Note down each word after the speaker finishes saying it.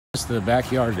to the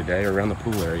backyard today, around the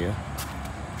pool area.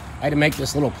 I had to make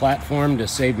this little platform to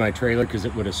save my trailer because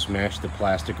it would have smashed the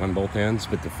plastic on both ends,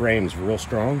 but the frame's real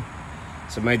strong.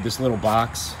 So I made this little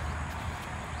box,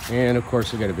 and of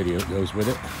course I got a video that goes with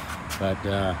it. But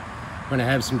I'm gonna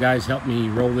have some guys help me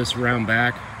roll this around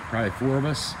back, probably 4 of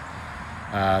us.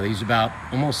 These are about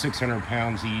almost 600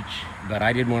 pounds each, but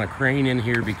I didn't want a crane in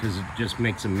here because it just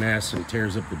makes a mess and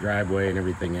tears up the driveway and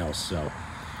everything else. So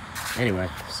anyway,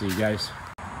 see you guys.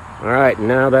 All right,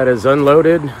 now that is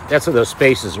unloaded. That's what those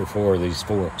spaces are for, these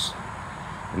forks.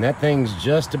 And that thing's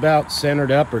just about centered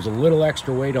up. There's a little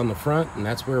extra weight on the front, and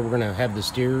that's where we're gonna have the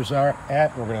steers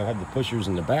at. We're gonna have the pushers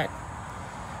in the back.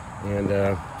 And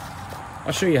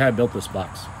I'll show you how I built this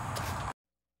box.